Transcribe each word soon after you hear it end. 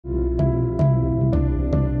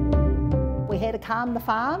calm the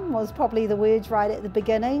farm was probably the words right at the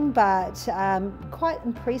beginning, but quite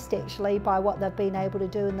impressed actually by what they've been able to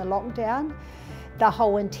do in the lockdown. The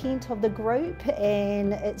whole intent of the group,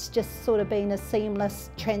 and it's just sort of been a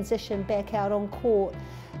seamless transition back out on court.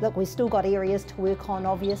 Look, we've still got areas to work on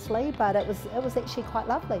obviously, but it was actually quite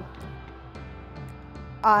lovely.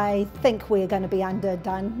 I think we're going to be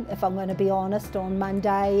underdone, if I'm going to be honest, on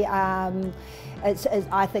Monday.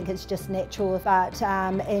 I think it's just natural, but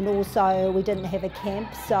and also we didn't have a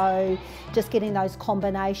camp, so just getting those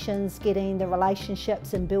combinations, getting the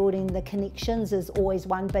relationships and building the connections is always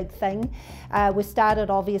one big thing. We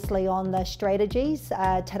started obviously on the strategies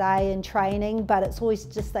today in training, but it's always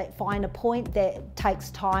just that finer point that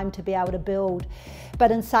takes time to be able to build. But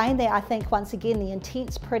in saying that, I think once again the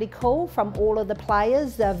intent's pretty cool from all of the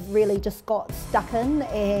players. They've really just got stuck in,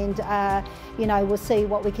 and you know, we'll see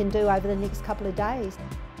what we can do over the next couple of days.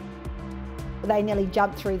 They nearly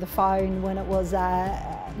jumped through the phone when it was,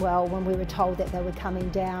 well, when we were told that they were coming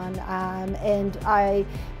down, and I'm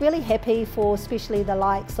really happy for especially the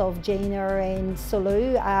likes of Gina and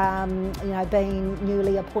Sulu, you know, being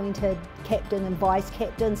newly appointed captain and vice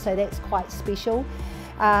captain, so that's quite special.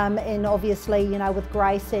 And obviously, you know, with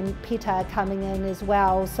Grace and Peter coming in as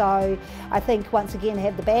well. So I think once again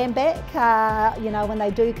have the band back, you know, when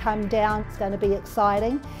they do come down, it's going to be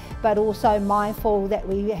exciting, but also mindful that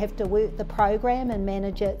we have to work the program and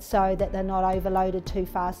manage it so that they're not overloaded too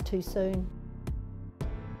fast too soon.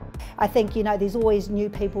 I think, you know, there's always new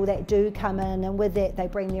people that do come in, and with that they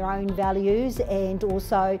bring their own values, and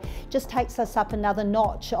also just takes us up another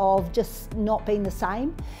notch of just not being the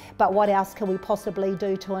same, but what else can we possibly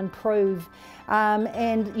do to improve.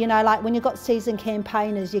 And you know, like when you've got seasoned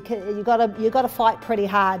campaigners, you got to fight pretty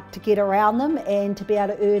hard to get around them and to be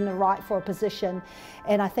able to earn the right for a position.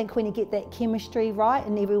 And I think when you get that chemistry right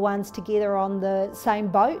and everyone's together on the same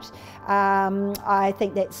boat, I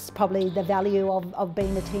think that's probably the value of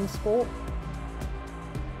being a team sport.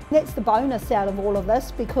 That's the bonus out of all of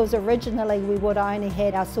this, because originally we would only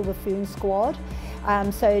had our Silver Ferns squad.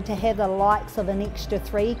 So to have the likes of an extra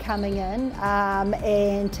 3 coming in,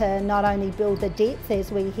 and to not only build the depth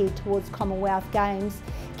as we head towards Commonwealth Games,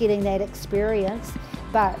 getting that experience,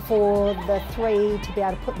 but for the 3 to be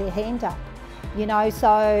able to put their hand up. You know,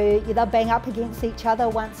 so they'll bang up against each other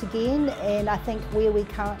once again, and I think where we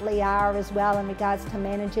currently are as well in regards to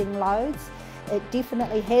managing loads, it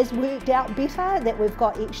definitely has worked out better that we've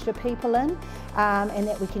got extra people in, and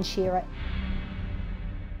that we can share it.